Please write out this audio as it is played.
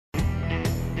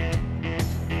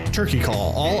Turkey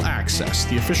Call All Access,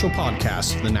 the official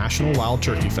podcast of the National Wild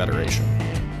Turkey Federation.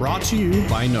 Brought to you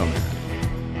by Nomad.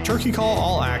 Turkey Call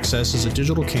All Access is a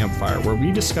digital campfire where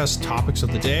we discuss topics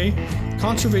of the day,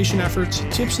 conservation efforts,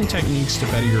 tips and techniques to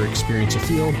better your experience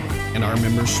afield, and our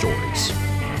members' stories.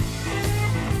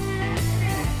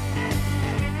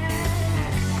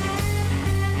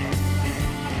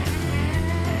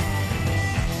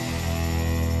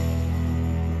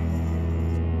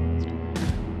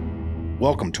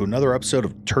 Welcome to another episode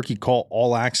of Turkey Call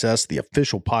All Access, the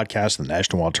official podcast of the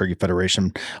National Wild Turkey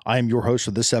Federation. I am your host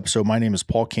for this episode. My name is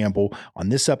Paul Campbell. On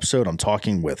this episode, I'm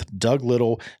talking with Doug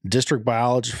Little, District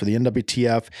Biologist for the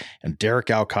NWTF, and Derek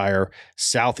Alkire,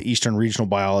 Southeastern Regional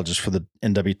Biologist for the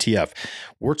NWTF.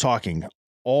 We're talking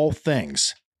all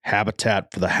things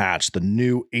Habitat for the Hatch, the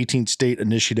new 18th state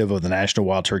initiative of the National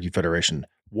Wild Turkey Federation.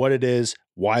 What it is,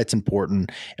 why it's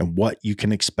important, and what you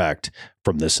can expect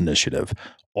from this initiative.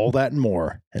 All that and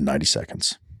more in 90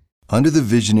 seconds. Under the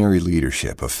visionary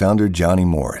leadership of founder Johnny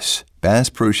Morris, Bass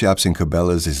Pro Shops and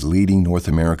Cabela's is leading North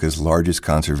America's largest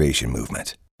conservation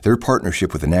movement. Their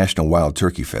partnership with the National Wild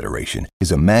Turkey Federation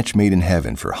is a match made in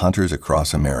heaven for hunters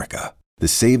across America. The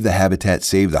Save the Habitat,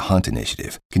 Save the Hunt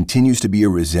initiative continues to be a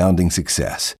resounding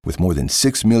success, with more than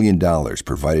 $6 million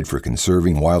provided for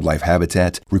conserving wildlife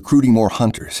habitat, recruiting more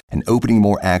hunters, and opening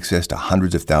more access to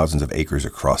hundreds of thousands of acres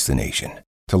across the nation.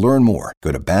 To learn more,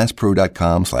 go to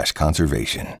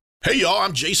basspro.com/conservation. Hey y'all,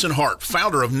 I'm Jason Hart,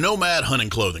 founder of Nomad Hunting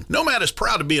Clothing. Nomad is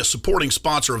proud to be a supporting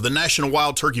sponsor of the National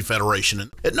Wild Turkey Federation.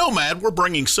 And at Nomad, we're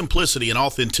bringing simplicity and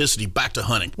authenticity back to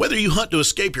hunting. Whether you hunt to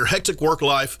escape your hectic work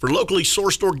life, for locally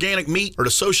sourced organic meat, or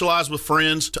to socialize with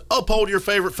friends, to uphold your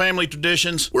favorite family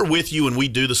traditions, we're with you and we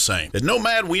do the same. At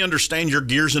Nomad, we understand your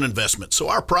gears and investments, so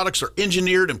our products are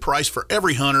engineered and priced for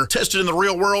every hunter, tested in the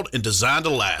real world, and designed to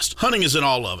last. Hunting is in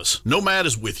all of us. Nomad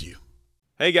is with you.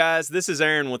 Hey guys, this is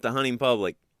Aaron with the Hunting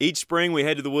Public. Each spring we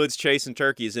head to the woods chasing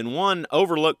turkeys, and one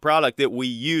overlooked product that we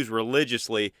use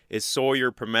religiously is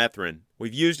Sawyer permethrin.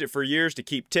 We've used it for years to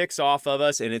keep ticks off of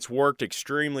us, and it's worked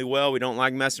extremely well. We don't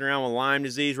like messing around with Lyme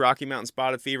disease, Rocky Mountain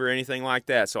spotted fever, anything like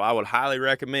that. So I would highly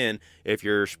recommend, if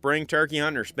you're spring turkey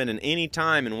hunting or spending any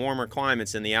time in warmer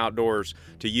climates in the outdoors,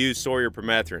 to use Sawyer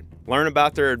permethrin. Learn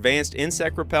about their advanced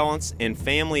insect repellents and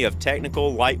family of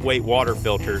technical lightweight water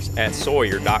filters at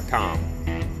Sawyer.com.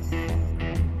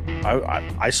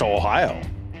 I saw Ohio,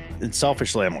 and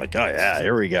selfishly, I'm like, oh yeah,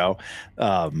 here we go.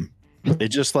 It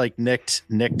just like nicked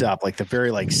up like the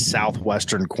very like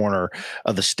southwestern corner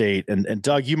of the state. And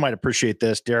Doug, you might appreciate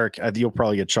this. Derek, you'll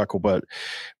probably get chuckle, but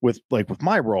with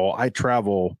my role, I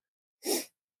travel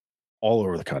all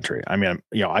over the country. I mean,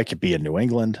 I could be in New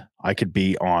England, I could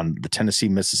be on the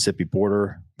Tennessee-Mississippi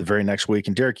border the very next week.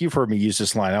 And Derek, you've heard me use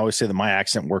this line. I always say that my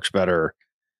accent works better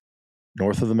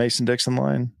north of the Mason-Dixon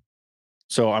line.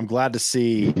 So I'm glad to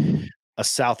see a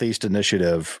Southeast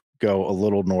initiative go a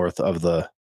little north of the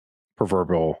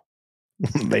proverbial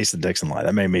Mason-Dixon line.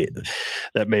 That made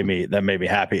me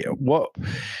happy. What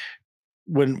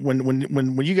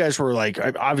when you guys were like,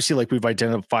 obviously, like we've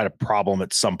identified a problem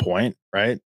at some point,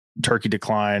 right? Turkey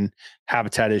decline,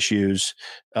 habitat issues.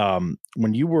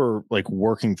 When you were like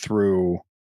working through,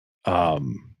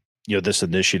 this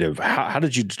initiative, how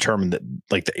did you determine that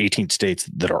like the 18 states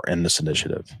that are in this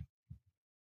initiative?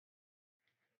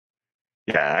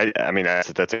 Yeah, I mean,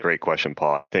 that's a great question,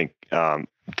 Paul. I think, and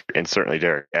certainly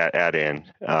Derek, add in,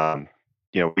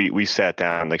 we sat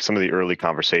down, like some of the early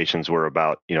conversations were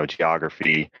about,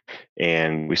 geography,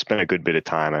 and we spent a good bit of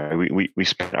time.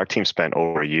 Our team spent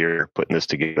over a year putting this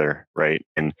together, right?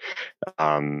 And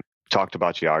talked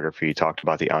about geography, talked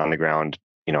about the on the ground,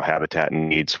 habitat and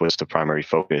needs was the primary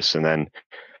focus. And then,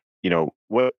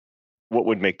 what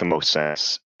would make the most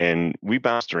sense? And we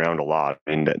bounced around a lot.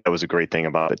 And that was a great thing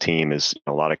about the team is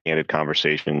a lot of candid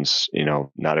conversations.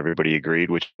 Not everybody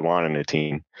agreed, which we want in a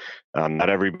team.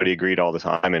 Not everybody agreed all the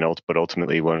time. But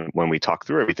ultimately, when we talked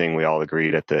through everything, we all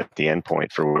agreed at the end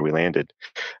point for where we landed.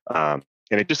 And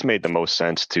it just made the most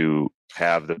sense to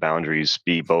have the boundaries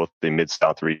be both the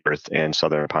Mid-South Rebirth and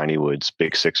Southern Piney Woods,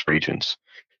 Big Six regions.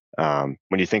 When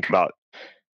you think about,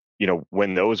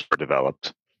 when those were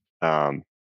developed,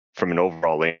 from an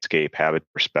overall landscape habit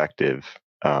perspective,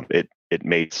 it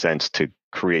made sense to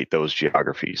create those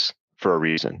geographies for a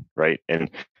reason, right? And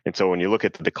so when you look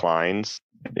at the declines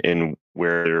in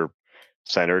where they're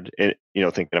centered,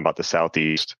 thinking about the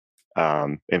Southeast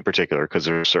in particular, because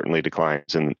there are certainly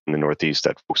declines in the Northeast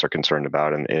that folks are concerned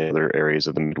about, and in other areas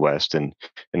of the Midwest and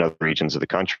in other regions of the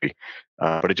country.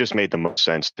 But it just made the most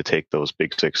sense to take those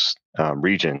Big Six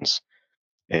regions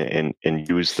and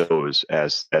use those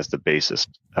as the basis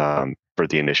for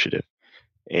the initiative.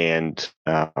 And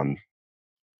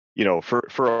for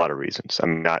a lot of reasons. I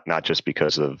mean, not just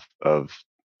because of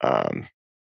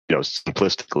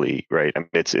simplistically, right? I mean,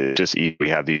 it's just easy. We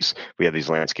have these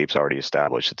landscapes already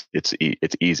established. It's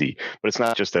easy, but it's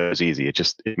not just that it was easy.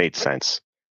 It made sense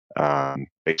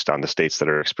based on the states that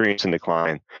are experiencing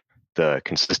decline, the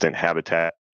consistent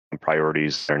habitat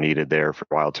priorities that are needed there for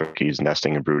wild turkeys,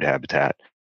 nesting and brood habitat.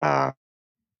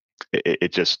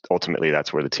 It just ultimately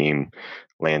that's where the team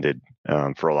landed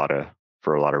for a lot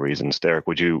of reasons. Derek,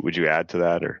 would you add to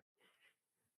that or?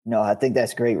 No, I think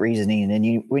that's great reasoning.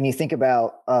 And when you think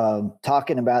about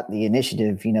talking about the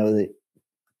initiative, that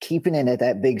keeping it at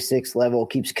that big six level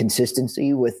keeps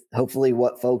consistency with hopefully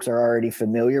what folks are already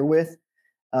familiar with,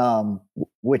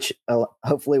 which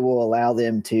hopefully will allow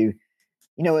them to,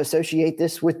 associate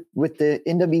this with the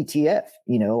NWTF,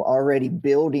 already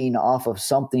building off of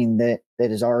something that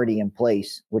is already in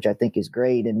place, which I think is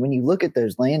great. And when you look at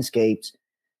those landscapes,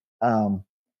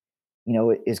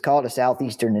 it's called a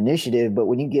Southeastern Initiative, but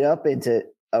when you get up into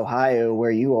Ohio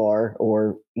where you are,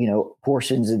 or,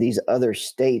 portions of these other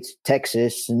states,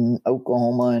 Texas and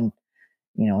Oklahoma, and,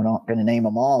 I'm not going to name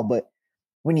them all, but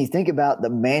when you think about the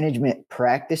management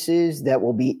practices that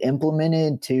will be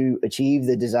implemented to achieve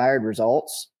the desired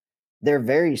results, they're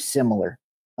very similar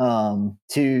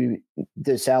to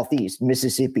the Southeast,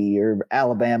 Mississippi or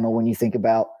Alabama. When you think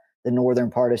about the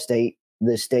northern part of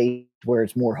the state where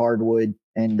it's more hardwood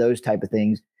and those type of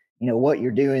things, what you're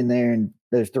doing there in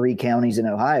those 3 counties in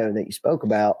Ohio that you spoke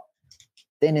about,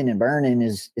 thinning and burning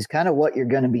is kind of what you're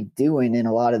going to be doing in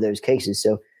a lot of those cases.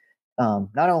 So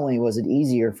not only was it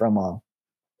easier from a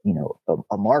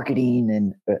marketing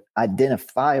and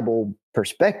identifiable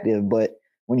perspective, but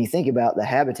when you think about the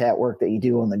habitat work that you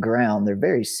do on the ground, they're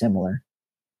very similar.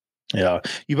 Yeah.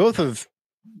 You both have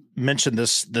mentioned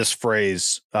this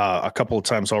phrase a couple of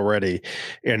times already,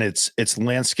 and it's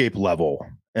landscape level.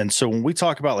 And so when we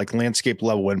talk about like landscape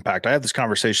level impact, I have this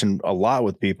conversation a lot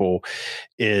with people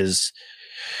is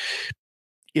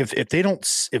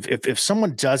if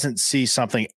someone doesn't see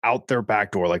something out their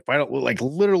back door, like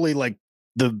literally like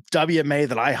the WMA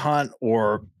that I hunt,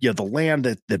 or the land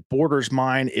that borders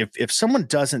mine, if someone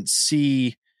doesn't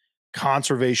see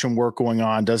conservation work going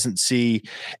on, doesn't see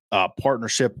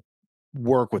partnership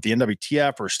work with the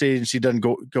NWTF or state agency doesn't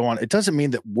go on, it doesn't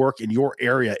mean that work in your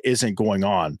area isn't going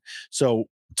on. So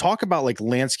talk about like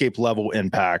landscape level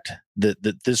impact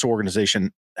that this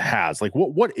organization has. Like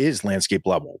what is landscape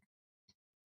level?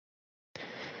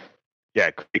 Yeah,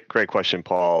 great question,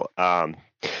 Paul. And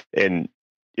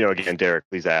again, Derek,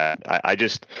 please add. I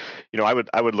just, I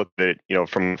would look at it,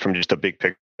 from just a big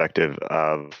perspective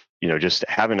of, just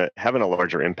having a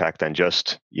larger impact than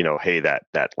just, hey, that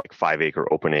like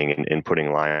 5-acre opening and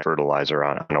putting lime fertilizer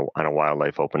on a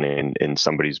wildlife opening in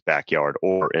somebody's backyard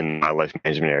or in wildlife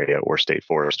management area or state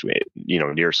forest,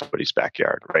 near somebody's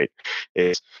backyard, right?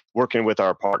 It's working with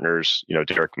our partners,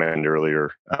 Derek mentioned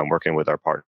earlier, working with our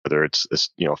partners, whether it's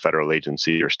federal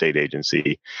agency or state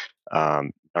agency, our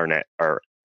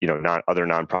other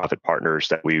nonprofit partners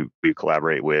that we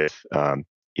collaborate with, and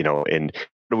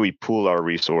how do we pool our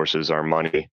resources, our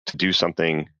money to do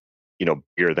something,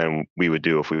 bigger than we would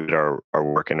do if we did our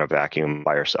work in a vacuum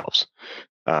by ourselves?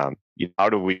 How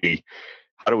do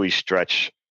we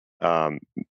stretch,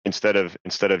 instead of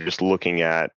just looking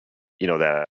at,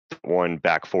 that one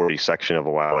back 40 section of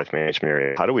a wildlife management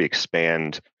area, how do we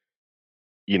expand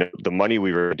the money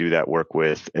we were going to do that work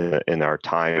with, and our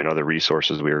time and other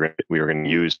resources we were going to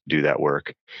use to do that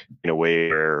work in a way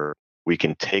where we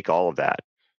can take all of that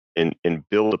and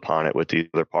build upon it with these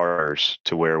other partners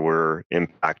to where we're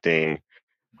impacting,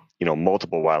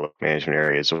 multiple wildlife management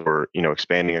areas, or,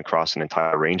 expanding across an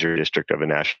entire ranger district of a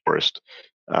national forest,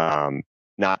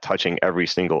 not touching every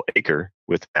single acre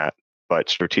with that, but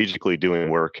strategically doing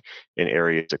work in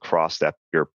areas across that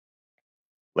bigger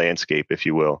landscape, if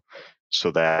you will,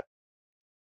 so that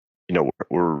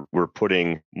we're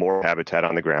putting more habitat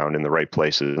on the ground in the right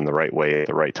places in the right way at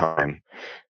the right time,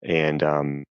 and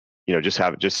just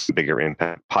have a bigger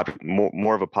impact,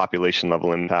 more of a population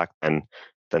level impact than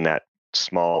that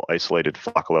small isolated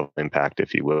flock level impact,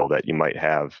 if you will, that you might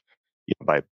have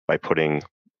by putting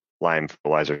lime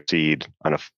fertilizer seed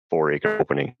on a 4-acre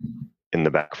opening in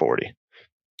the back 40.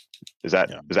 Is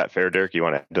that fair, Derek? You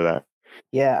want to add to that?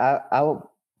 Yeah, I will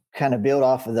kind of build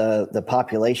off of the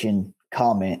population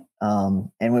comment. And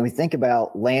when we think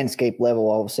about landscape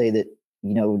level, I will say that,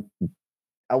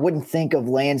 I wouldn't think of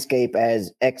landscape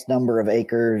as X number of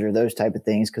acres or those type of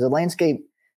things, because a landscape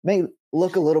may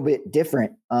look a little bit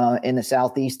different in the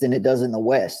Southeast than it does in the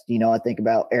West. I think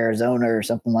about Arizona or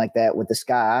something like that with the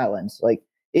Sky Islands. Like,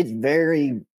 it's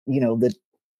very,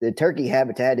 the turkey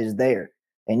habitat is there.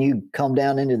 and you come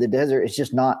down into the desert, it's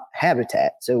just not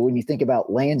habitat. So when you think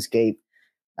about landscape,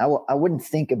 I wouldn't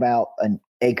think about an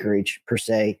acreage per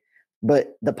se,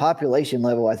 but the population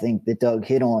level I think that Doug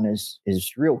hit on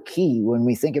is real key when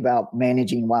we think about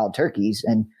managing wild turkeys.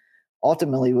 And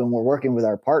ultimately, when we're working with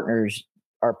our partners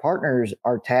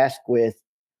are tasked with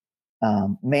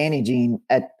managing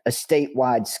at a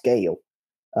statewide scale.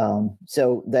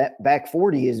 So that back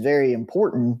 40 is very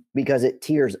important because it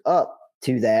tiers up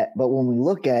to that. But when we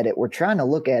look at it, we're trying to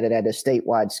look at it at a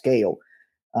statewide scale.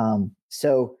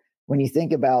 So when you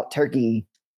think about turkey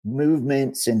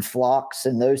movements and flocks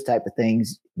and those type of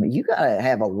things, you got to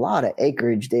have a lot of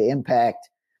acreage to impact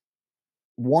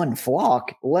one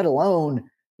flock, let alone,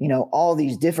 all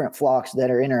these different flocks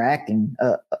that are interacting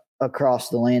across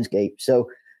the landscape. So,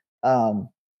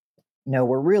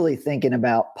 we're really thinking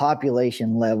about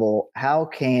population level. How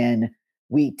can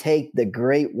we take the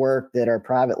great work that our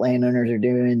private landowners are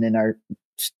doing and our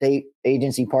state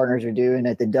agency partners are doing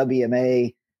at the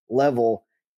WMA level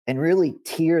and really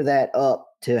tier that up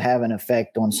to have an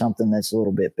effect on something that's a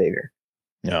little bit bigger?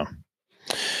 Yeah.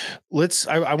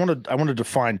 I want to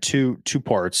define two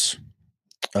parts.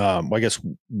 I guess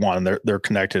one, they're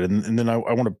connected, and then I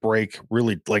want to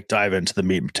really dive into the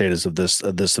meat and potatoes of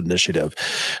this initiative.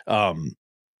 Doug,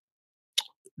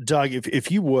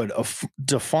 if you would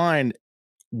define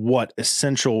what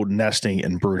essential nesting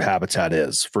and brood habitat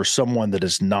is for someone that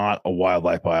is not a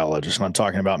wildlife biologist. And I'm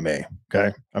talking about me.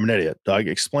 Okay. I'm an idiot. Doug,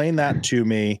 explain that to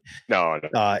me. No.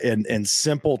 In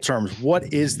simple terms.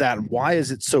 What is that? Why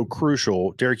is it so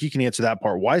crucial? Derek, you can answer that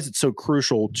part. Why is it so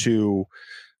crucial to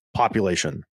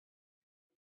population?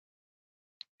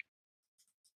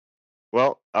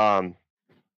 Well,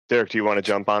 Derek, do you want to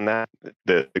jump on that?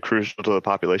 The crucial to the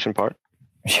population part?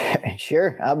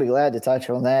 Sure. I'll be glad to touch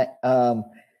on that.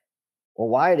 Well,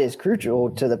 why it is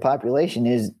crucial to the population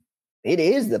is it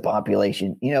is the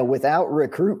population. Without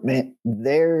recruitment,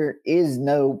 there is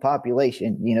no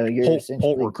population. You're essentially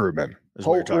poult recruitment is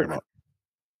what you're talking about.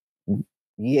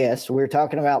 Yes, we're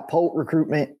talking about poult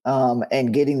recruitment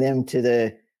and getting them to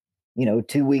the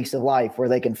 2 weeks of life where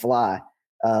they can fly,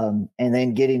 and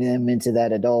then getting them into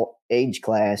that adult age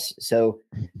class. So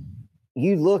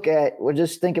you look at,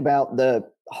 just think about the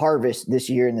harvest this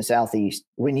year in the Southeast.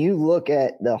 When you look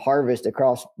at the harvest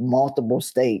across multiple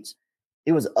states,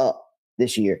 it was up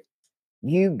this year.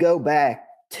 You go back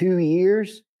 2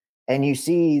 years and you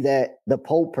see that the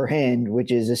poult per hen,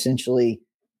 which is essentially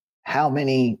how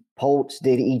many poults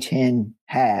did each hen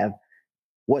have,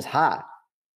 was high.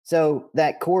 So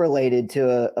that correlated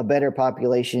to a better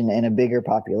population and a bigger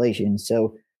population.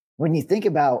 So when you think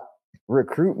about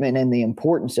recruitment and the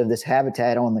importance of this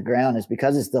habitat on the ground, is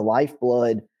because it's the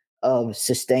lifeblood of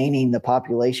sustaining the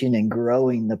population and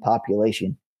growing the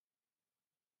population.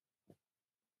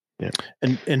 Yeah.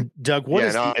 And Doug,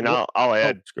 I'll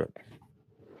add.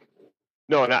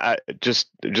 No, and I just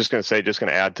going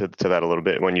to add to that a little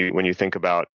bit. When you think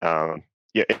about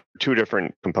two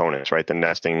different components, right? The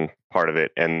nesting part of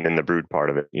it and then the brood part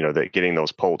of it. That getting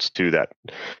those poults to that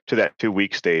 2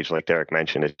 week stage, like Derek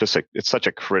mentioned, it's such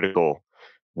a critical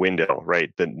window,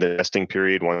 right? The nesting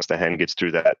period, once the hen gets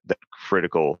through that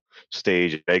critical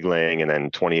stage of egg laying, and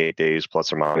then 28 days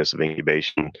plus or minus of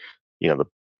incubation, the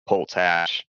poults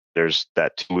hatch. There's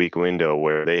that 2 week window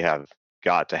where they have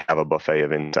got to have a buffet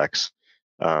of insects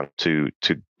to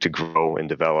grow and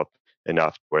develop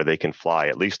enough where they can fly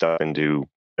at least up into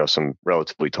some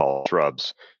relatively tall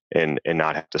shrubs and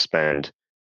not have to spend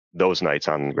those nights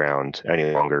on the ground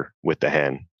any longer with the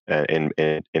hen. And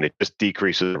it just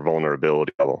decreases their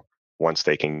vulnerability level once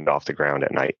they can get off the ground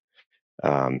at night.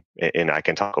 And I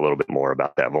can talk a little bit more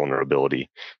about that vulnerability.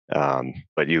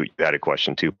 But you had a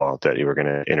question too, Paul, that you were going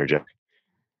to interject.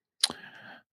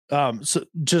 So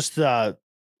just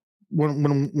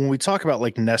when we talk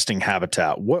about nesting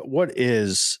habitat, what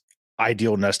is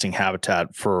ideal nesting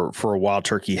habitat for a wild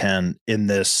turkey hen in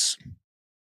this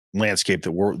landscape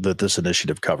that this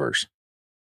initiative covers?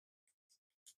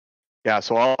 Yeah,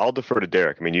 so I'll defer to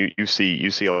Derek. I mean, you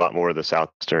see a lot more of the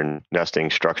southwestern nesting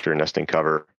structure, nesting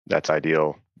cover that's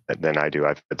ideal than I do.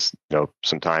 I've had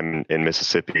some time in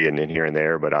Mississippi and in here and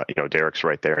there, but Derek's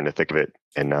right there in the thick of it,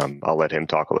 and I'll let him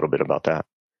talk a little bit about that.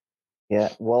 Yeah,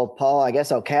 well, Paul, I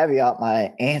guess I'll caveat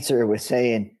my answer with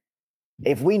saying,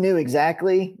 if we knew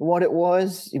exactly what it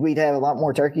was, we'd have a lot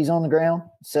more turkeys on the ground.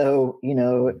 So,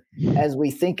 as we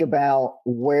think about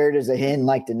where does a hen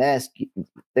like to nest,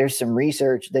 there's some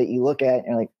research that you look at and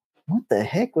you're like, what the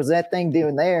heck was that thing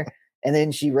doing there? And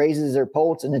then she raises her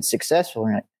poults and it's successful.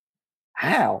 And like,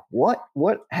 how?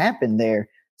 What happened there?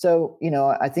 So,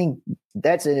 I think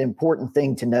that's an important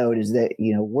thing to note is that,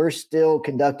 we're still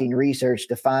conducting research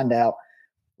to find out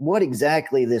what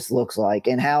exactly this looks like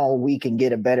and how we can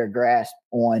get a better grasp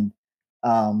on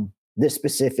the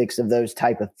specifics of those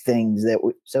type of things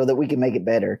so that we can make it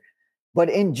better.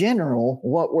 But in general,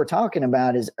 what we're talking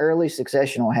about is early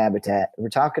successional habitat. We're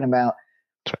talking about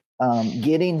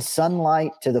getting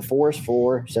sunlight to the forest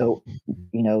floor. So,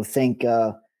 think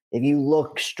if you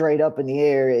look straight up in the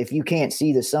air, if you can't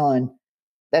see the sun,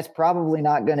 that's probably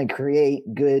not going to create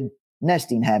good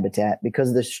nesting habitat,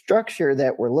 because the structure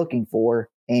that we're looking for,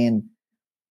 and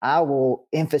I will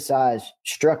emphasize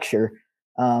structure,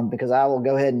 because I will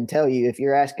go ahead and tell you, if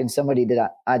you're asking somebody to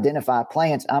identify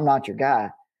plants, I'm not your guy.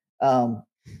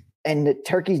 And the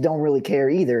turkeys don't really care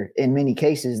either. In many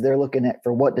cases, they're looking at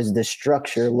for what does the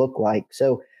structure look like.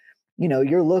 So,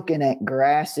 you're looking at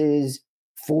grasses,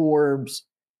 forbs,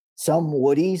 some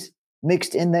woodies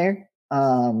mixed in there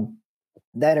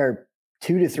that are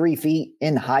 2 to 3 feet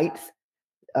in height.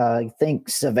 I think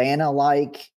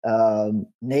savanna-like,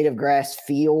 native grass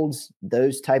fields,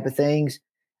 those type of things.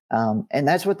 And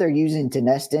that's what they're using to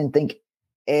nest in. Think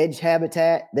edge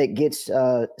habitat that gets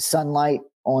sunlight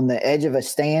on the edge of a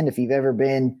stand. If you've ever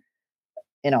been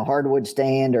in a hardwood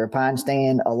stand or a pine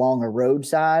stand along a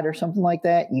roadside or something like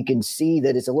that, you can see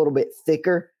that it's a little bit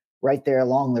thicker right there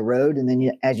along the road. And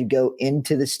then as you go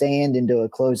into the stand, into a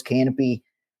closed canopy,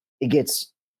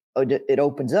 it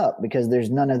opens up because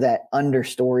there's none of that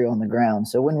understory on the ground.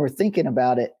 So when we're thinking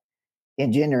about it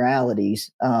in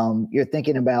generalities, you're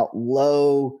thinking about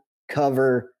low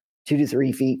cover, 2 to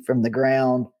 3 feet from the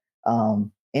ground.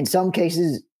 In some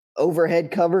cases, overhead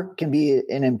cover can be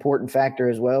an important factor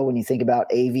as well when you think about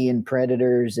avian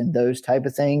predators and those type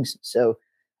of things. So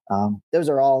those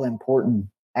are all important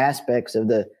aspects of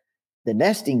the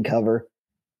nesting cover.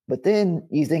 But then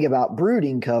you think about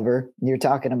brooding cover, you're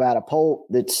talking about a poult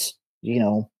that's,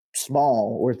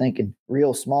 small. We're thinking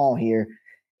real small here.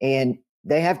 And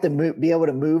they have to be able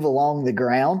to move along the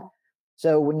ground.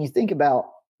 So when you think about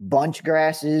bunch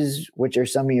grasses, which are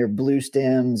some of your blue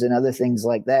stems and other things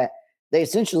like that, they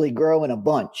essentially grow in a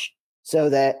bunch so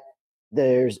that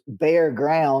there's bare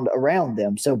ground around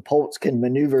them so poults can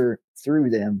maneuver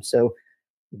through them. So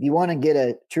if you want to get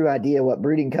a true idea what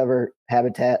brooding cover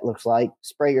habitat looks like,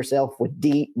 spray yourself with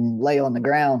DEET and lay on the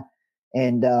ground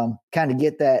and kind of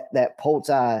get that poult's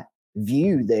eye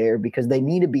view there, because they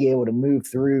need to be able to move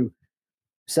through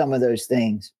some of those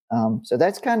things. So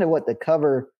that's kind of what the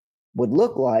cover would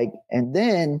look like. And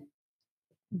then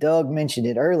Doug mentioned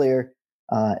it earlier,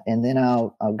 and then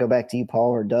I'll go back to you,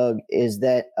 Paul or Doug, is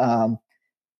that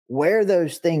where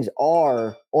those things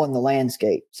are on the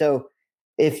landscape. So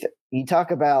if you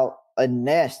talk about a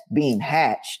nest being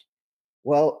hatched,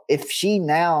 well, if she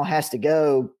now has to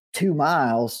go 2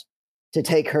 miles to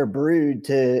take her brood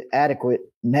to adequate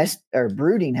nest or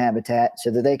brooding habitat so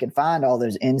that they can find all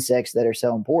those insects that are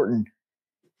so important,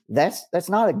 that's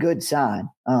not a good sign.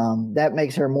 That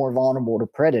makes her more vulnerable to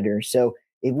predators. So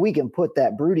if we can put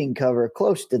that brooding cover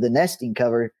close to the nesting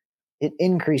cover, it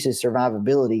increases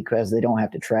survivability because they don't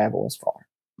have to travel as far.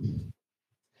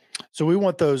 So we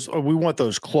want those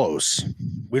close.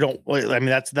 We don't, I mean,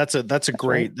 that's a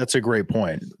great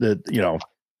point that,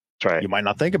 That's right. you might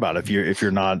not think about if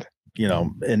you're not,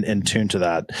 in tune to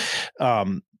that.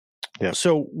 Yeah.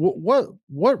 So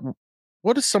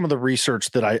what is some of the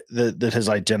research that has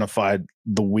identified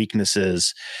the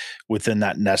weaknesses within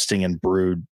that nesting and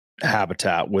brood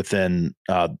habitat within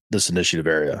this initiative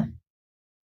area?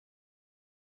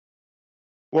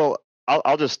 Well,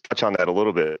 I'll just touch on that a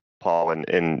little bit, Paul,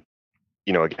 and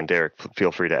again, Derek,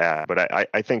 feel free to add. But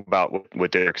I think about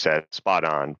what Derek said, spot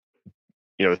on.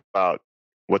 About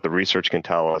what the research can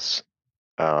tell us.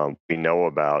 We know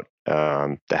about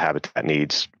the habitat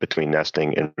needs between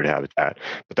nesting and brood habitat,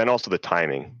 but then also the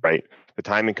timing, right? The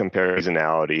timing compares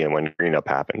seasonality and when green up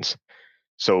happens.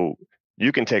 So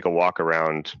you can take a walk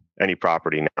around any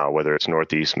property now, whether it's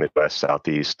Northeast, Midwest,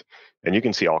 Southeast, and you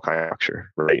can see all kinds of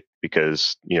structure, right?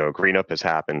 Because, green up has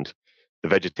happened, the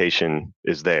vegetation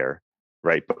is there,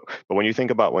 right? But when you think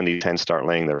about when these hens start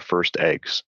laying their first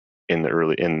eggs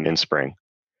in spring,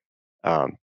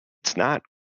 it's not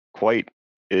quite,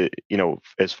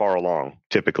 as far along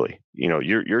typically.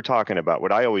 You're talking about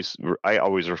what I always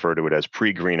refer to it as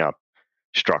pre-green up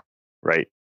structure, right?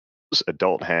 Those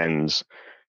adult hens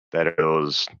that are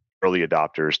those early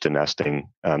adopters to nesting,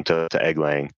 to egg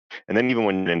laying. And then even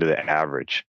when you're into the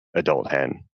average adult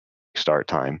hen start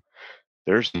time,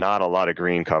 there's not a lot of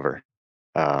green cover,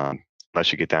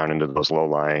 unless you get down into those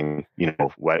low-lying,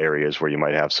 wet areas where you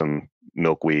might have some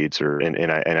milkweeds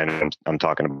and I know I'm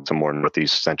talking about some more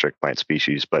northeast centric plant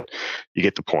species, but you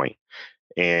get the point.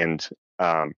 And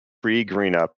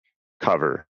pre-green up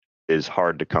cover is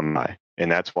hard to come by,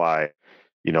 and that's why,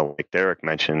 like Derek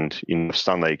mentioned, if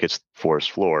sunlight gets the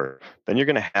forest floor, then you're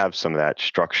going to have some of that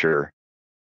structure,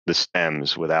 the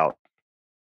stems, without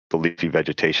the leafy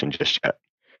vegetation just yet.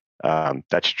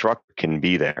 That structure can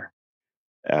be there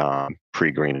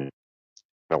pre-green in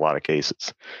a lot of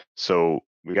cases. So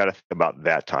we got to think about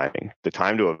that timing. The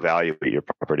time to evaluate your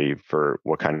property for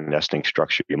what kind of nesting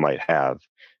structure you might have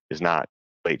is not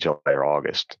late July or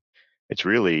August. It's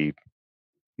really,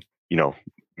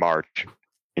 March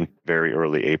and very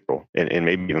early April, and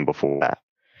maybe even before that,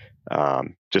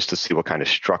 just to see what kind of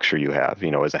structure you have.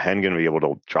 Is a hen going to be able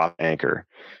to drop anchor,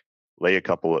 lay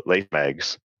some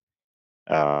eggs,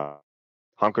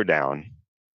 hunker down,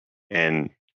 and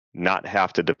not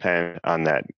have to depend on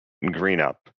that green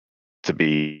up to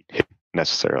be hit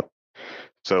necessarily?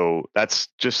 So that's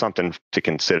just something to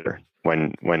consider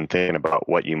when thinking about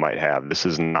what you might have. This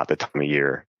is not the time of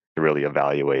year to really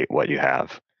evaluate what you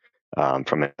have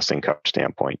from a nesting cover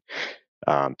standpoint.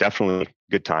 Definitely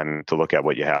good time to look at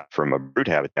what you have from a brood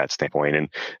habitat standpoint. And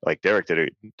like Derek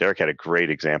had a great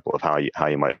example of how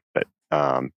you might,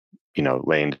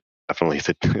 laying definitely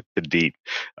the deep,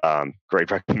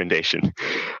 great recommendation.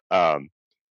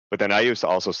 But then I used to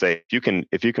also say,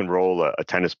 if you can roll a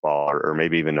tennis ball or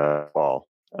maybe even a ball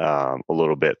a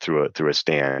little bit through a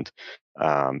stand,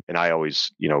 and I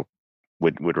always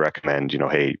would recommend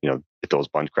hey get those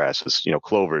bunch grasses,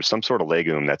 clovers, some sort of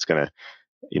legume that's going to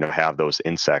have those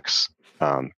insects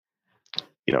in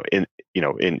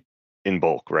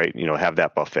bulk, right? Have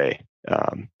that buffet.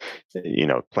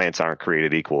 Plants aren't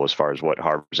created equal as far as what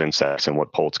harbors insects and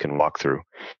what poults can walk through.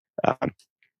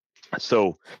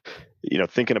 So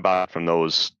thinking about it from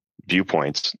those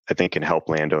viewpoints, I think can help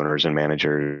landowners and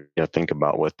managers think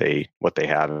about what they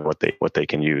have and what they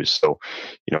can use. So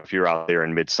if you're out there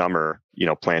in midsummer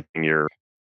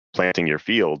planting your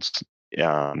fields,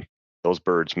 those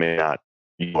birds may not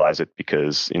utilize it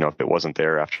because if it wasn't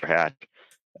there after hatch,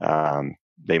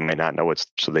 they may not know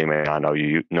so they may not know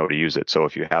to use it. So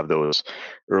if you have those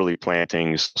early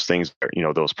plantings, things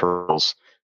those pearls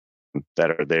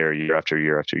that are there year after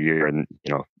year after year, and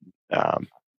you'll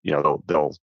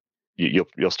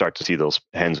start to see those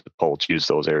hens and poults use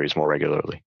those areas more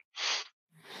regularly.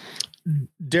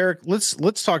 Derek,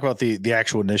 let's talk about the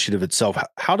actual initiative itself.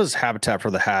 How does Habitat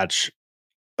for the Hatch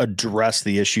address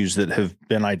the issues that have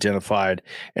been identified,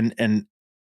 and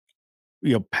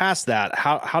past that,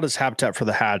 how does Habitat for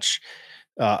the Hatch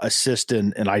assist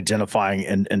in identifying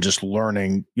and just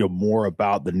learning more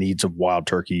about the needs of wild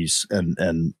turkeys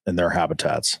and their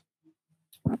habitats?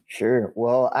 Sure.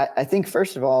 Well, I think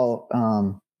first of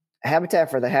all, Habitat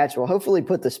for the Hatch will hopefully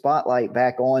put the spotlight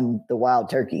back on the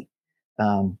wild turkey.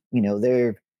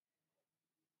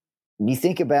 You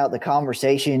think about the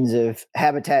conversations of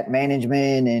habitat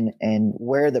management and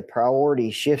where the priority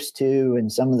shifts to,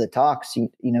 and some of the talks,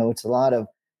 it's a lot of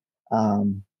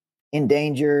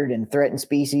endangered and threatened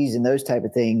species and those type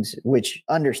of things, which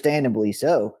understandably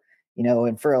so,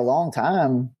 and for a long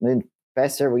time, in the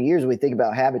past several years, we think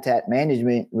about habitat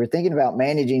management. We're thinking about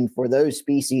managing for those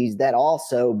species that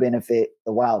also benefit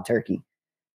the wild turkey.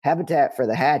 Habitat for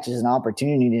the Hatch is an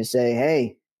opportunity to say,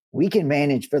 hey, we can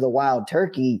manage for the wild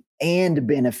turkey and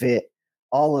benefit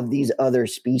all of these other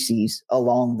species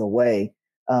along the way,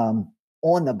 on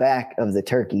the back of the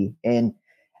turkey. And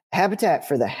Habitat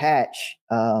for the Hatch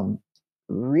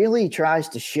really tries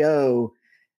to show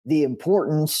the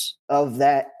importance of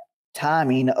that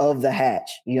timing of the hatch.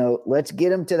 Let's get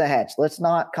them to the hatch. Let's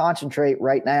not concentrate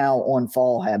right now on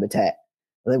fall habitat.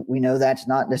 We know that's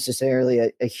not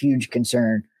necessarily a huge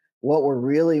concern. What we're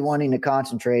really wanting to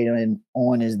concentrate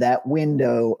on is that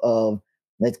window of,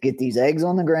 let's get these eggs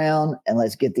on the ground and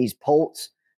let's get these poults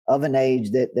of an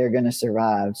age that they're going to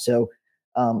survive. So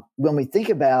when we think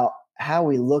about how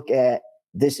we look at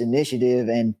this initiative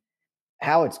and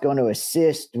how it's going to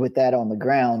assist with that on the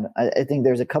ground, I think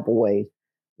there's a couple ways.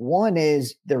 One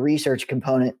is the research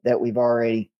component that we've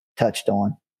already touched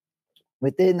on.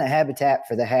 Within the Habitat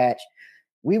for the Hatch,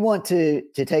 we want to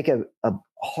take a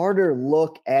harder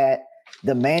look at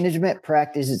the management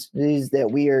practices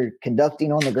that we are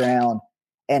conducting on the ground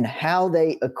and how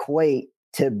they equate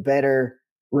to better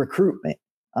recruitment.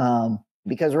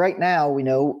 Because right now we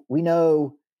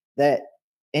know that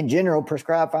in general,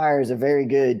 prescribed fire is a very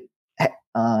good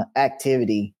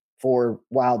activity for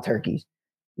wild turkeys.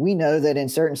 We know that in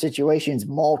certain situations,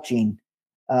 mulching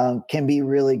can be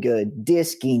really good.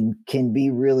 Disking can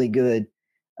be really good.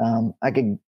 I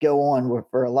could go on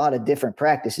for a lot of different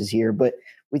practices here, but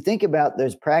we think about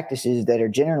those practices that are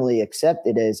generally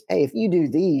accepted as, hey, if you do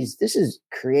these, this is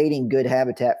creating good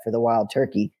habitat for the wild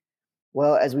turkey.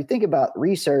 Well, as we think about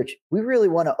research, we really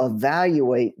want to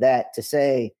evaluate that to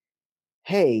say,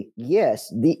 hey,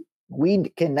 yes, we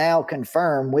can now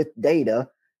confirm with data,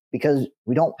 because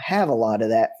we don't have a lot of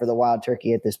that for the wild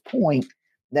turkey at this point,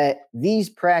 that these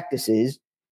practices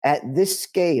at this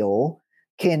scale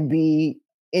can be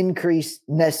increased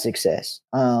nest success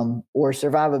or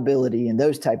survivability and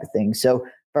those type of things. So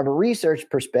from a research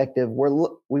perspective,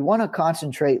 we want to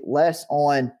concentrate less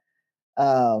on,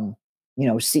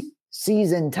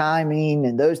 season timing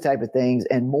and those type of things,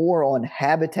 and more on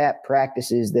habitat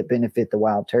practices that benefit the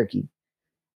wild turkey.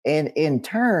 And in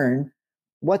turn,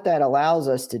 what that allows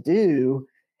us to do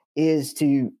is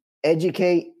to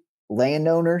educate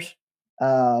landowners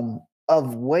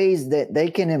of ways that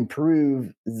they can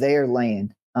improve their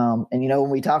land. And, when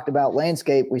we talked about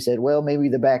landscape, we said, well, maybe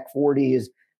the back 40 is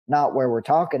not where we're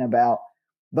talking about.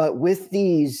 But with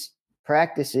these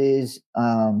practices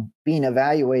being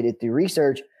evaluated through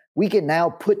research, we can now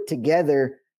put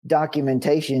together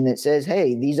documentation that says,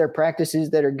 hey, these are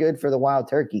practices that are good for the wild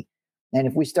turkey. And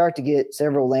if we start to get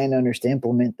several landowners to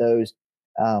implement those,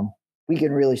 we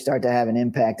can really start to have an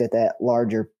impact at that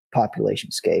larger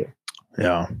population scale.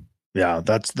 Yeah,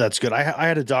 that's good. I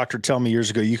had a doctor tell me years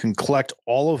ago, you can collect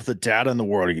all of the data in the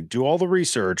world. You can do all the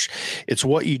research. It's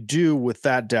what you do with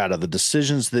that data, the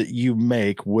decisions that you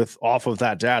make off of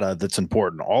that data that's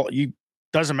important.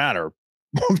 Doesn't matter.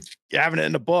 Having it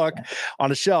in a book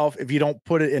on a shelf, if you don't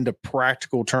put it into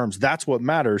practical terms, that's what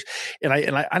matters.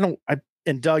 And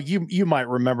Doug, you might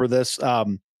remember this.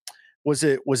 Was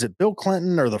it Bill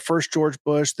Clinton or the first George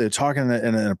Bush? They're talking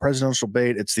in a presidential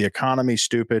debate. It's the economy,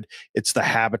 stupid. It's the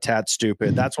habitat,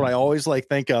 stupid. That's what I always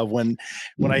think of when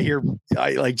I hear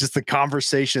just the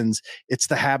conversations. It's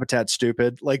the habitat,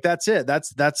 stupid. That's it.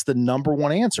 That's the number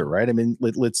one answer, right? I mean,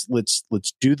 let's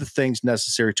do the things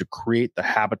necessary to create the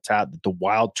habitat that the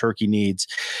wild turkey needs.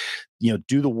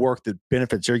 Do the work that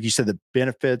benefits, Eric, you said, that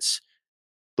benefits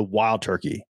the wild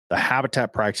turkey. The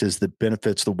habitat practices that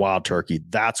benefits the wild turkey.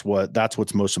 That's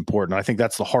what's most important. I think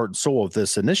that's the heart and soul of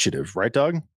this initiative, right,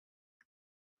 Doug?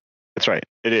 That's right.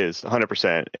 It is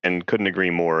 100%, and couldn't agree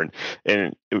more.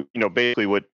 And basically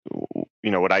what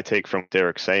I take from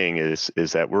Derek's saying is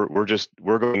that we're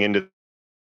going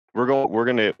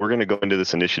to go into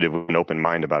this initiative with an open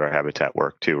mind about our habitat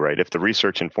work too, right? If the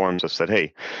research informs us that,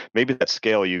 hey, maybe that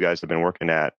scale you guys have been working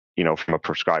at, from a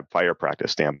prescribed fire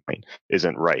practice standpoint,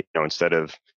 isn't right. Instead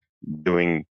of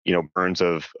doing, burns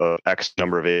of X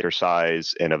number of acre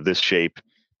size and of this shape,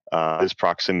 this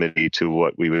proximity to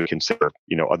what we would consider,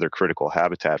 other critical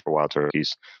habitat for wild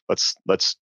turkeys, let's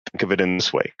think of it in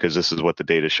this way, because this is what the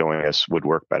data is showing us would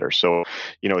work better. So,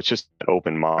 it's just an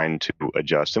open mind to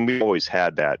adjust. And we've always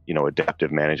had that,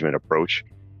 adaptive management approach,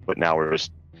 but now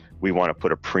we want to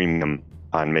put a premium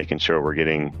on making sure we're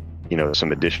getting,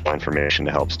 some additional information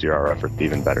to help steer our effort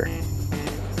even better.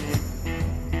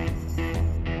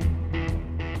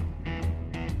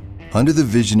 Under the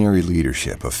visionary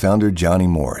leadership of founder Johnny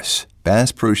Morris,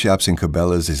 Bass Pro Shops and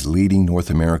Cabela's is leading North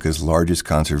America's largest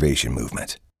conservation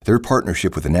movement. Their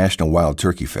partnership with the National Wild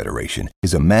Turkey Federation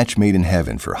is a match made in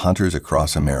heaven for hunters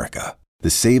across America. The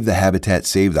Save the Habitat,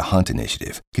 Save the Hunt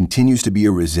initiative continues to be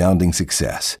a resounding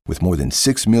success, with more than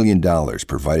 $6 million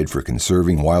provided for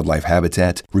conserving wildlife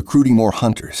habitat, recruiting more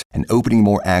hunters, and opening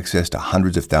more access to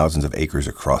hundreds of thousands of acres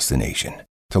across the nation.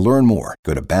 To learn more,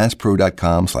 go to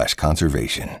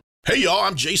basspro.com/conservation. Hey y'all,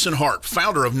 I'm Jason Hart,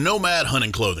 founder of Nomad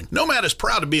Hunting Clothing. Nomad is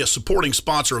proud to be a supporting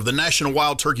sponsor of the National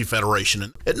Wild Turkey Federation.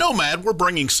 And at Nomad, we're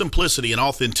bringing simplicity and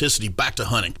authenticity back to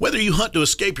hunting. Whether you hunt to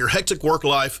escape your hectic work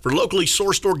life, for locally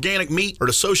sourced organic meat, or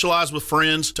to socialize with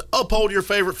friends, to uphold your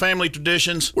favorite family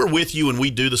traditions, we're with you and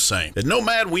we do the same. At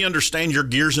Nomad, we understand your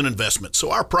gears and investments, so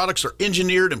our products are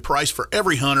engineered and priced for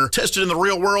every hunter, tested in the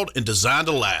real world, and designed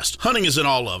to last. Hunting is in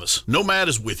all of us. Nomad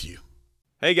is with you.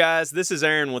 Hey guys, this is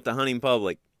Aaron with the Hunting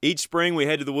Public. Each spring we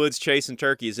head to the woods chasing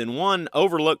turkeys, and one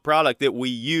overlooked product that we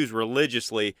use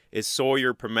religiously is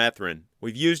Sawyer permethrin.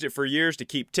 We've used it for years to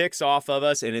keep ticks off of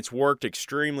us, and it's worked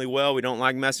extremely well. We don't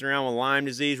like messing around with Lyme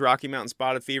disease, Rocky Mountain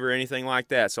spotted fever, anything like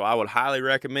that. So I would highly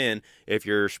recommend, if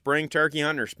you're spring turkey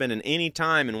hunting or spending any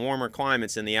time in warmer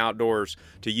climates in the outdoors,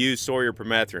 to use Sawyer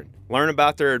permethrin. Learn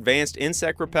about their advanced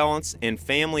insect repellents and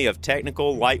family of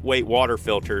technical lightweight water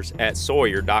filters at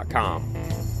Sawyer.com.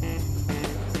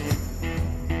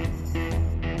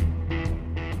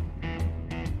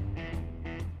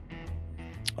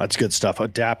 That's good stuff.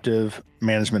 Adaptive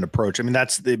management approach. I mean,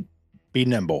 be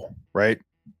nimble, right?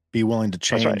 Be willing to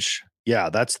change. That's right. Yeah,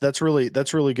 that's really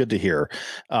good to hear.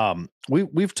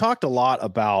 We've talked a lot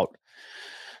about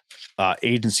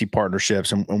agency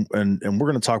partnerships, and we're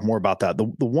going to talk more about that.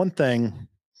 The one thing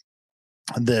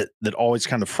that always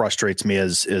kind of frustrates me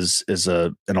is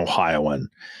an Ohioan,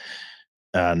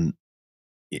 and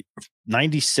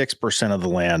 96% of the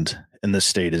land in this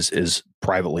state is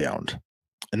privately owned,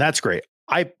 and that's great.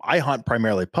 I hunt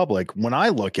primarily public. When I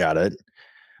look at it,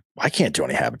 I can't do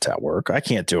any habitat work. I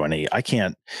can't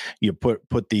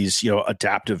put these,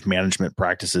 adaptive management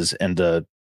practices into,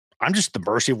 I'm just at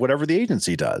the mercy of whatever the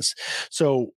agency does.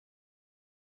 So,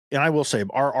 and I will say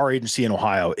our agency in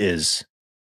Ohio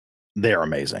they're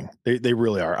amazing. They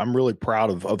really are. I'm really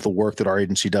proud of the work that our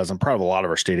agency does. I'm proud of a lot of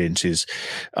our state agencies.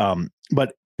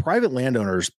 But private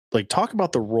landowners, talk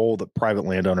about the role that private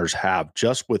landowners have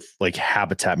just with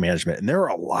habitat management. And there are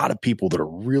a lot of people that are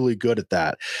really good at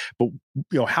that. But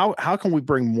how can we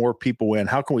bring more people in?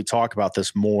 How can we talk about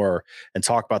this more and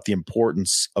talk about the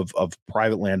importance of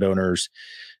private landowners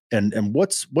and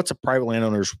what's a private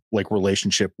landowner's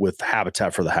relationship with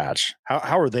Habitat for the Hatch?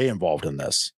 How are they involved in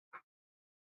this?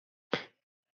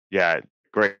 Yeah,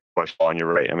 great question, Paul. And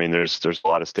you're right. I mean, there's a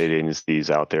lot of state agencies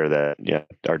out there that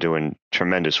are doing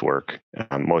tremendous work.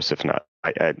 Most, if not,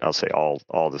 I'll say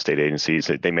all the state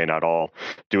agencies. They may not all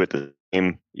do it the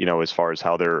same, as far as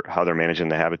how they're managing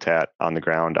the habitat on the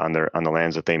ground on the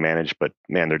lands that they manage. But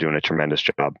man, they're doing a tremendous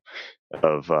job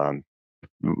of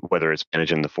whether it's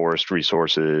managing the forest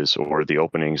resources or the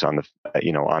openings on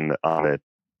the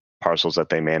parcels that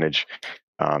they manage.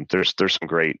 There's some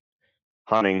great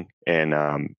hunting and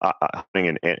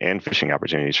fishing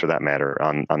opportunities for that matter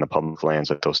on the public lands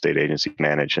that those state agencies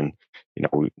manage. And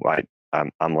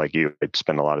I'm like you, I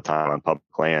spend a lot of time on public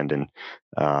land, and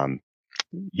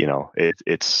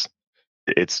it's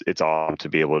awesome to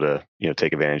be able to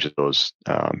take advantage of those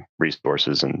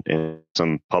resources, and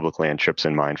some public land trips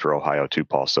in mind for Ohio too,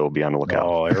 Paul. So be on the lookout.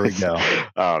 Oh, there we go.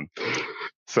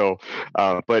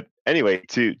 But anyway,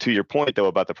 to your point though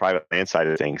about the private land side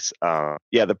of things,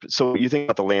 so you think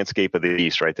about the landscape of the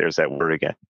East, right? There's that word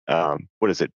again.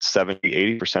 What is it?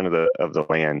 70-80% of the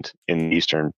land in the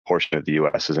eastern portion of the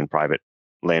U.S. is in private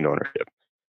land ownership.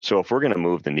 So if we're going to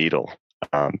move the needle,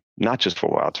 not just for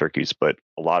wild turkeys, but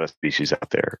a lot of species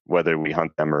out there, whether we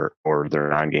hunt them or they're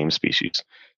non-game species,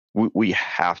 we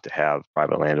have to have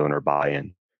private landowner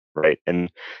buy-in. Right. And,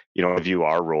 I view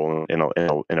our role in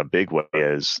a big way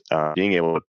as being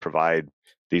able to provide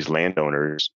these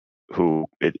landowners who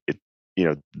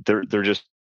they're just,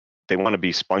 they want to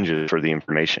be sponges for the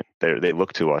information. They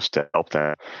look to us to help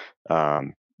them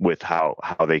with how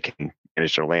they can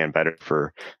manage their land better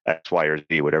for X, Y, or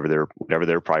Z, whatever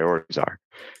their priorities are.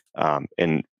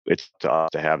 And it's to us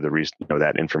to have the reason,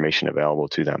 that information available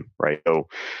to them. Right. So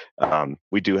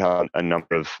we do have a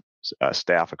number of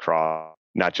staff across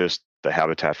not just the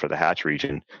Habitat for the Hatch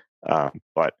region,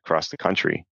 but across the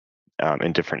country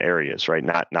in different areas, right?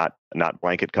 Not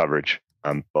blanket coverage,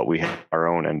 but we have our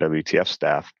own NWTF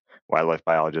staff, wildlife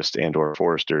biologists and/or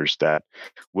foresters that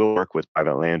will work with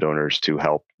private landowners to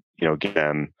help, give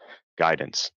them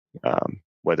guidance,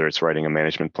 whether it's writing a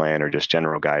management plan or just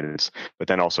general guidance, but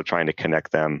then also trying to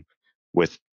connect them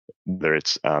with whether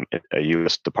it's a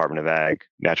U.S. Department of Ag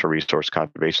Natural Resource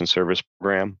Conservation Service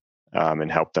program,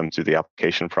 and help them through the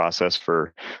application process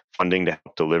for funding to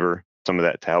help deliver some of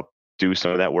that, to help do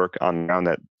some of that work on the ground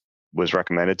that was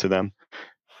recommended to them,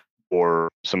 or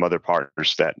some other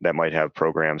partners that might have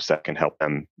programs that can help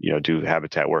them, do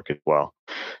habitat work as well.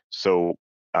 So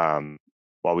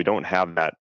while we don't have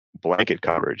that blanket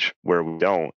coverage, where we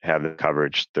don't have the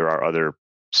coverage, there are other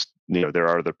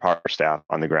partner staff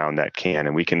on the ground that can,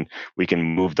 and we can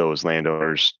move those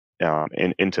landowners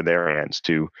into their hands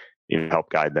to help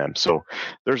guide them. So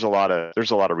there's a lot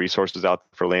of resources out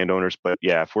there for landowners. But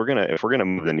yeah, if we're gonna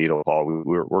move the needle, Paul,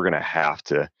 we're gonna have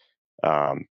to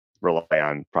rely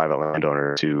on private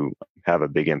landowners to have a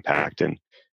big impact. And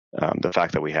the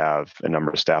fact that we have a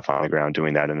number of staff on the ground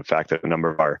doing that, and the fact that a number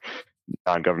of our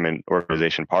non-government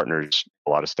organization partners, a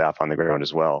lot of staff on the ground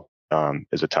as well,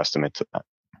 is a testament to that.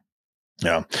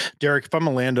 Yeah, Derek, if I'm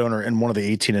a landowner in one of the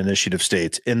 18 initiative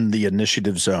states in the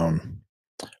initiative zone,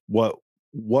 what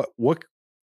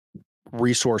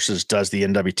resources does the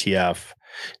NWTF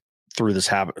through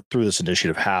this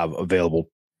initiative have available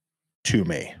to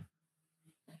me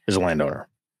as a landowner?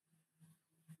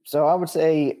 So I would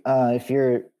say if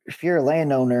you're a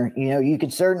landowner, you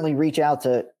could certainly reach out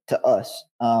to us,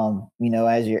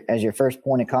 as your first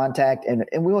point of contact, and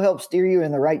we will help steer you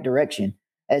in the right direction.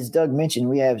 As Doug mentioned,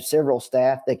 we have several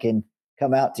staff that can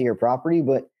come out to your property,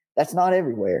 but that's not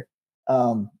everywhere.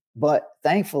 But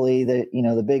thankfully,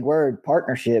 the big word,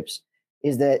 partnerships,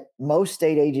 is that most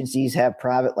state agencies have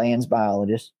private lands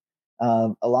biologists.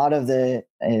 A lot of the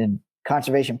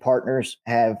conservation partners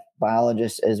have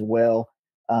biologists as well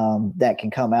that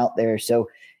can come out there. So,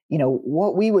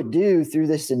 what we would do through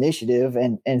this initiative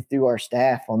and through our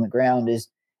staff on the ground is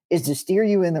to steer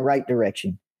you in the right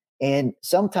direction. And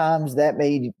sometimes that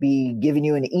may be giving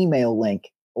you an email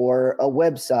link or a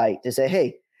website to say,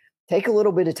 hey, take a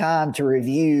little bit of time to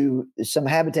review some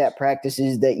habitat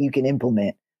practices that you can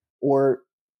implement, or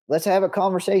let's have a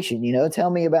conversation,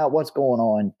 tell me about what's going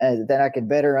on, that I could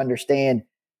better understand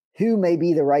who may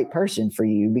be the right person for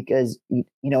you. Because,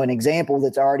 an example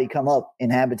that's already come up in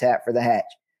Habitat for the Hatch,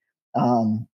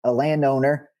 a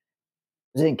landowner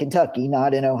was in Kentucky,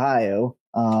 not in Ohio.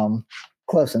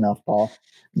 Close enough, Paul.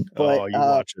 But, you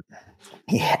watch it.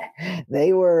 Yeah,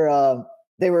 they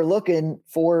were looking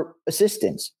for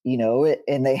assistance,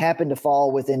 and they happened to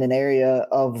fall within an area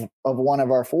of one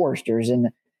of our foresters, and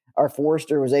our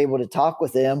forester was able to talk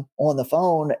with them on the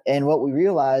phone. And what we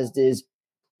realized is,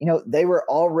 they were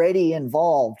already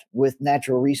involved with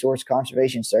Natural Resource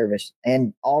Conservation Service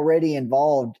and already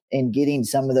involved in getting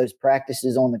some of those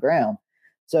practices on the ground.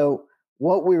 So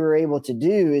what we were able to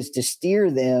do is to steer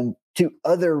them to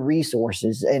other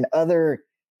resources and other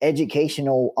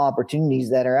educational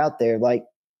opportunities that are out there, like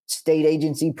state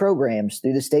agency programs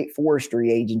through the State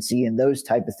Forestry Agency and those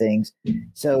type of things.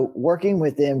 So working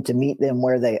with them to meet them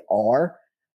where they are.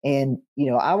 And,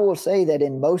 I will say that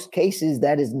in most cases,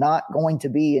 that is not going to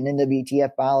be an NWTF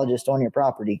biologist on your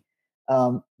property.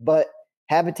 But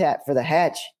Habitat for the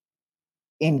Hatch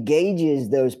engages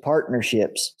those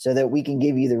partnerships so that we can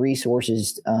give you the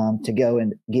resources to go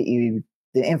and get you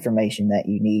the information that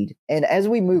you need. And as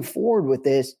we move forward with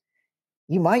this,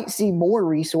 you might see more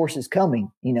resources coming.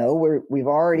 We've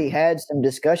already had some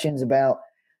discussions about,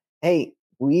 hey,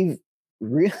 we've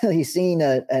really seen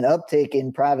an uptick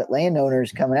in private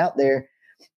landowners coming out there.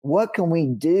 What can we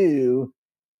do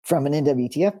from an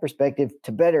NWTF perspective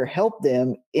to better help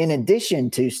them in addition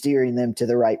to steering them to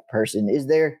the right person? Is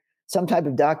there some type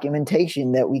of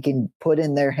documentation that we can put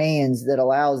in their hands that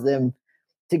allows them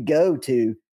to go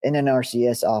to an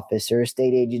NRCS office or a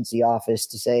state agency office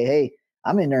to say, hey,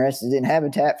 I'm interested in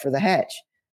Habitat for the Hatch.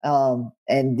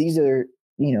 And these are,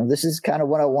 this is kind of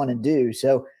what I want to do.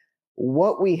 So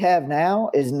what we have now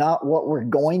is not what we're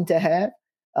going to have.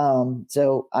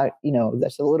 So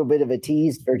that's a little bit of a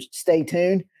tease for stay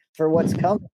tuned for what's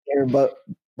coming here, but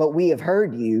we have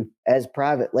heard you as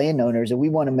private landowners, and we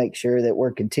want to make sure that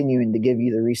we're continuing to give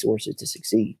you the resources to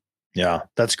succeed. Yeah,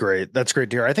 that's great. That's great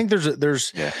to hear. I think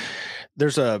there's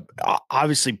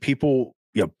obviously people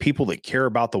that care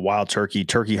about the wild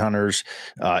turkey hunters,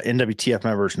 NWTF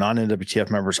members,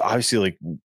 non-NWTF members. Obviously, like,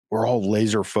 we're all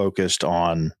laser focused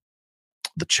on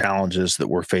the challenges that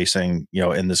we're facing,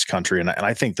 in this country. And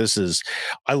I think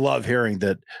I love hearing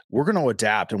that we're going to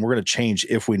adapt and we're going to change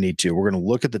if we need to. We're going to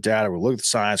look at the data, we'll look at the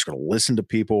science, we're going to listen to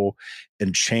people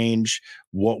and change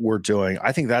what we're doing.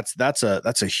 I think that's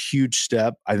a huge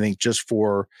step. I think just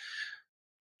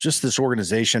this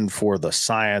organization, for the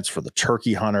science, for the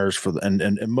turkey hunters,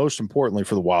 and most importantly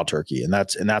for the wild turkey. And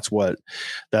that's what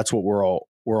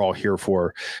we're all here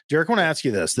for. Derek, I want to ask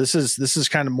you this. This is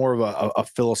kind of more of a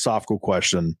philosophical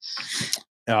question.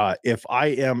 If I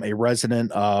am a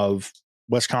resident of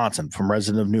Wisconsin, if I'm a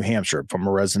resident of New Hampshire, if I'm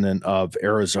a resident of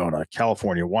Arizona,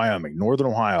 California, Wyoming, Northern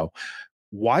Ohio,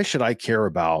 why should I care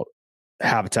about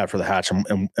Habitat for the Hatch,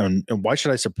 and why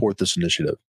should I support this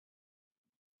initiative?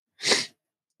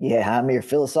 Yeah, I'm your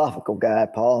philosophical guy,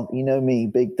 Paul. You know me,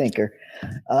 big thinker.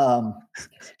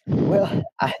 Well,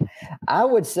 I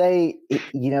would say,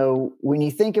 when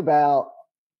you think about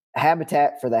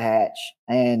Habitat for the Hatch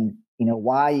and,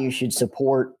 why you should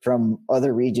support from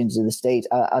other regions of the states,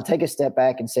 I'll take a step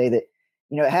back and say that,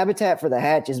 Habitat for the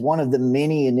Hatch is one of the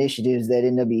many initiatives that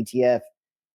NWTF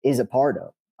is a part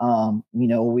of.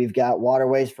 We've got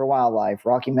Waterways for Wildlife,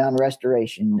 Rocky Mountain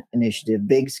Restoration Initiative,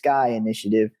 Big Sky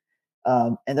Initiative.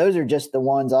 And those are just the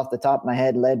ones off the top of my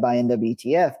head led by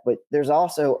NWTF, but there's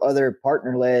also other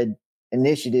partner-led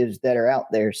initiatives that are out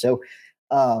there. So,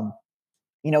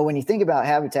 when you think about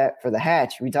Habitat for the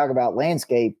Hatch, we talk about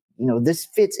landscape, this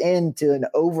fits into an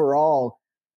overall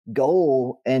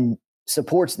goal and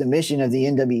supports the mission of the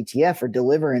NWTF for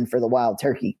delivering for the wild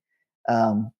turkey.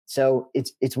 So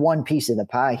it's one piece of the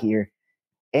pie here.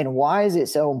 And why is it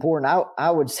so important?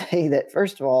 I would say that,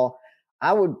 first of all,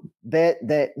 I would bet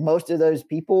that most of those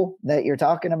people that you're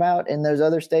talking about in those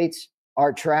other states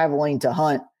are traveling to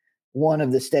hunt one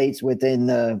of the states within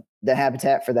the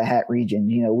Habitat for the Hat region.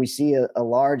 We see a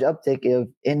large uptick of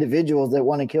individuals that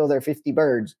want to kill their 50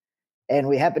 birds. And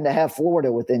we happen to have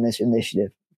Florida within this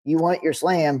initiative. You want your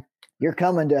SLAM, you're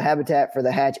coming to Habitat for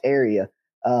the Hatch area,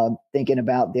 thinking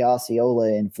about the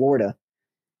Osceola in Florida.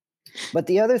 But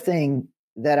the other thing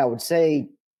that I would say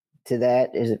to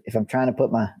that is, if I'm trying to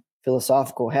put my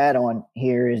philosophical hat on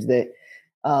here, is that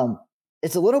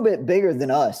it's a little bit bigger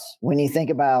than us when you think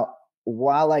about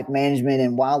wildlife management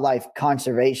and wildlife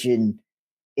conservation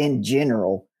in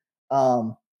general.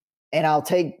 And I'll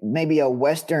take maybe a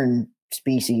Western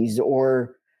species,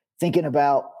 or thinking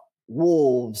about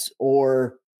wolves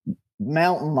or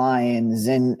mountain lions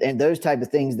and those type of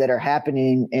things that are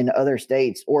happening in other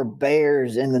states, or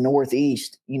bears in the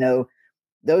Northeast.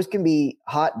 Those can be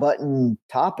hot button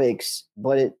topics,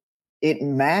 but it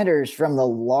matters from the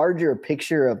larger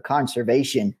picture of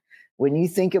conservation. When you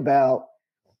think about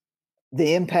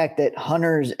the impact that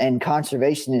hunters and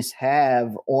conservationists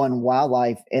have on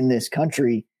wildlife in this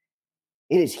country,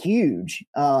 it is huge.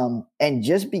 And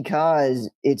just because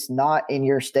it's not in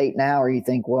your state now, or you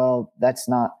think, well, that's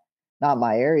not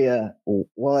my area.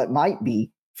 Well, it might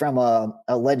be from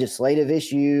a legislative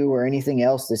issue or anything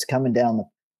else that's coming down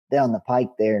the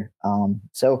pike there.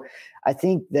 So I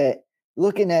think that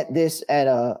looking at this at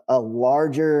a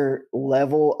larger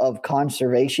level of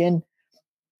conservation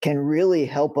can really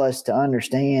help us to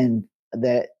understand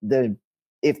that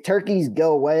if turkeys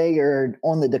go away or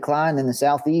on the decline in the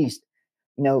Southeast,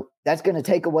 that's going to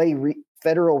take away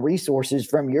federal resources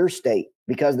from your state,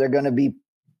 because they're going to be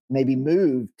maybe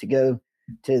moved to go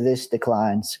to this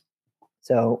declines.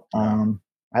 So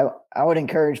I would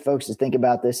encourage folks to think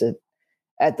about this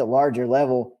at the larger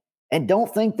level, and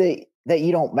don't think that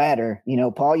you don't matter.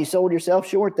 Paul, you sold yourself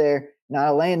short there. Not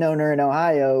a landowner in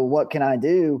Ohio. What can I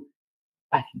do?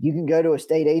 You can go to a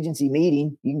state agency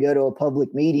meeting. You can go to a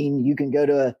public meeting. You can go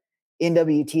to a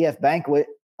NWTF banquet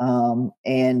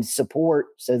and support,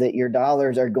 so that your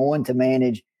dollars are going to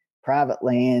manage private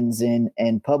lands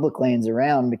and public lands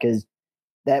around, because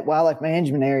that wildlife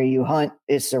management area you hunt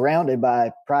is surrounded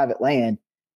by private land.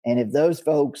 And if those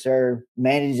folks are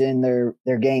managing their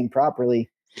game properly,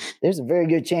 there's a very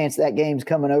good chance that game's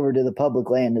coming over to the public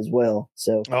land as well.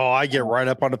 So, I get right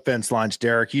up on the fence lines,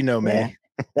 Derek. You know me. Yeah,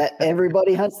 that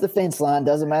everybody hunts the fence line.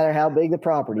 Doesn't matter how big the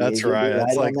property is. That's right.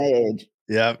 That's right on the edge.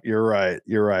 Yeah, you're right.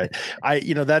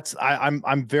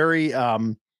 I'm very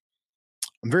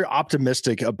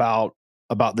optimistic about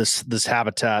this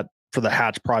Habitat for the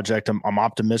Hatch project. I'm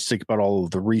optimistic about all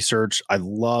of the research. I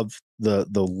love the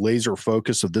laser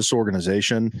focus of this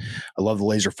organization. I love the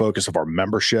laser focus of our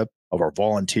membership, of our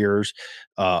volunteers,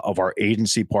 of our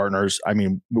agency partners. I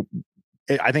mean,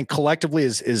 I think collectively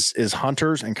as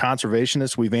hunters and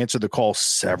conservationists, we've answered the call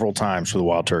several times for the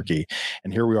wild turkey,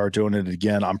 and here we are doing it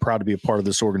again. I'm proud to be a part of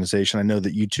this organization. I know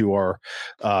that you two are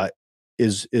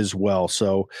as well.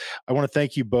 So I want to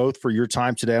thank you both for your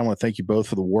time today. I want to thank you both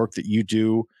for the work that you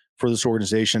do for this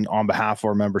organization on behalf of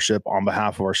our membership, on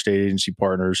behalf of our state agency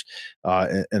partners,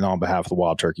 and on behalf of the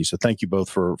wild turkey. So thank you both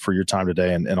for your time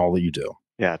today and all that you do.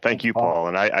 Yeah, thank you, Paul.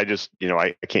 And I just,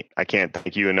 I can't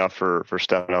thank you enough for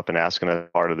stepping up and asking us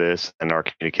part of this, and our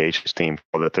communications team for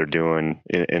all that they're doing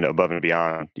in above and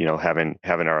beyond, having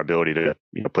our ability to,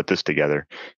 put this together,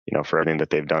 for everything that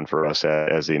they've done for us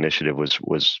as the initiative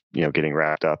was getting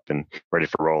wrapped up and ready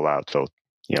for rollout. So,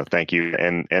 thank you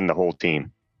and the whole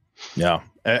team. Yeah,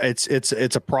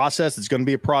 it's a process. It's going to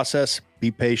be a process.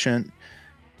 Be patient.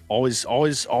 Always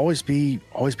be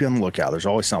on the lookout. There's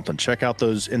always something. Check out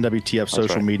those NWTF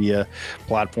social media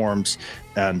platforms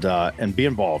and be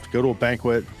involved. Go to a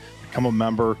banquet, become a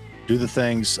member, do the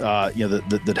things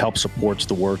that help supports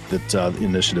the work that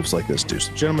initiatives like this do.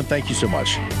 So, gentlemen, thank you so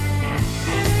much.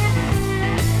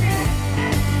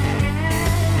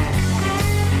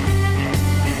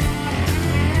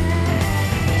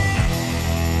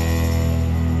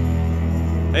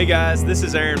 Hey guys, this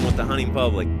is Aaron with the Hunting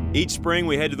Public. Each spring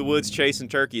we head to the woods chasing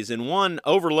turkeys, and one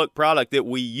overlooked product that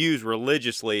we use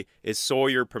religiously is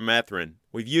Sawyer permethrin.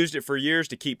 We've used it for years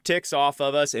to keep ticks off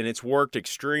of us, and it's worked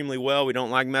extremely well. We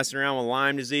don't like messing around with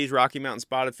Lyme disease, Rocky Mountain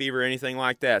spotted fever, anything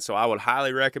like that, so I would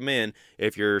highly recommend,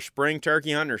 if you're spring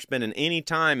turkey hunting or spending any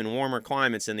time in warmer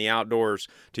climates in the outdoors,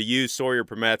 to use Sawyer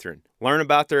permethrin. Learn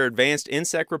about their advanced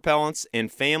insect repellents and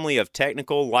family of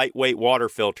technical lightweight water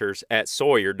filters at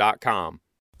Sawyer.com.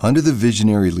 Under the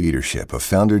visionary leadership of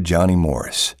founder Johnny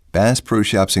Morris, Bass Pro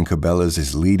Shops and Cabela's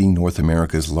is leading North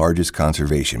America's largest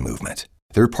conservation movement.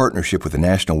 Their partnership with the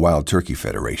National Wild Turkey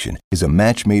Federation is a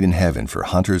match made in heaven for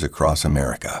hunters across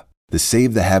America. The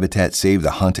Save the Habitat, Save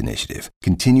the Hunt initiative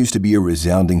continues to be a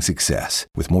resounding success,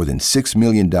 with more than $6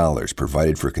 million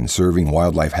provided for conserving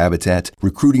wildlife habitat,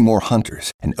 recruiting more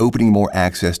hunters, and opening more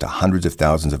access to hundreds of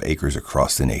thousands of acres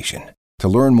across the nation. To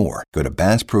learn more, go to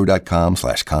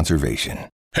BassPro.com/conservation.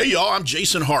 Hey y'all, I'm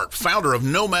Jason Hart, founder of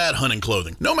Nomad Hunting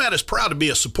Clothing. Nomad is proud to be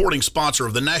a supporting sponsor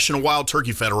of the National Wild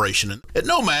Turkey Federation. And at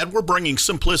Nomad, we're bringing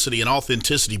simplicity and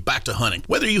authenticity back to hunting.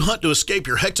 Whether you hunt to escape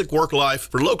your hectic work life,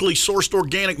 for locally sourced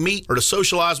organic meat, or to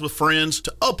socialize with friends,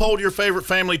 to uphold your favorite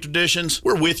family traditions,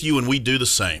 we're with you and we do the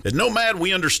same. At Nomad,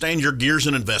 we understand your gears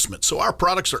and investments, so our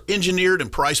products are engineered and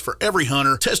priced for every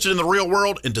hunter, tested in the real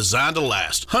world, and designed to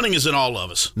last. Hunting is in all of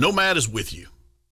us. Nomad is with you.